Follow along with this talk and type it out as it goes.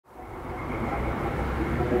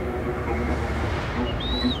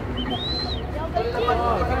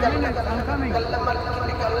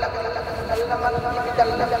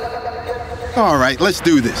All right, let's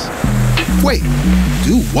do this. Wait,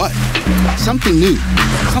 do what? Something new,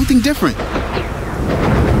 something different.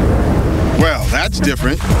 Well, that's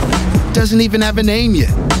different. Doesn't even have a name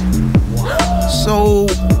yet. So,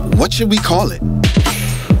 what should we call it?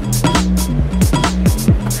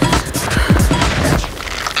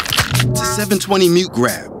 It's a 720 mute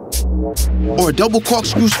grab. Or a double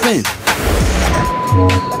corkscrew spin.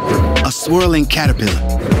 A swirling caterpillar.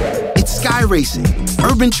 It's sky racing,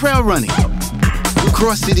 urban trail running,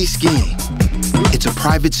 cross-city skiing. It's a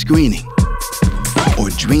private screening. Or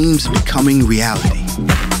dreams becoming reality.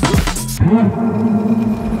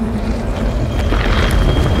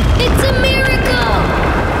 It's a miracle!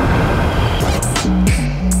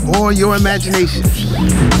 Or your imagination.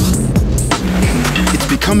 It's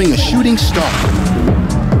becoming a shooting star.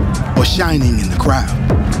 Or shining in the crowd.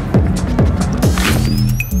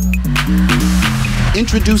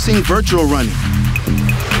 Introducing virtual running.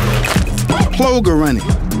 Ploger running.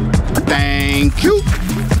 Thank you.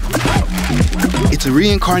 It's a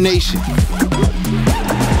reincarnation.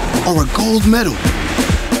 Or a gold medal.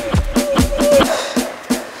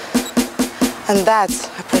 And that's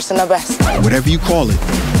a personal best. Whatever you call it,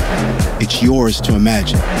 it's yours to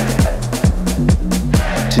imagine.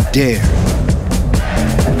 To dare.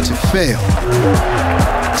 To fail.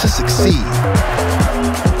 To succeed.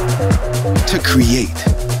 To create.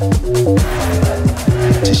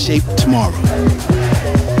 To shape tomorrow.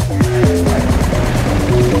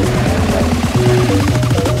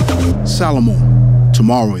 Salomon,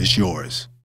 tomorrow is yours.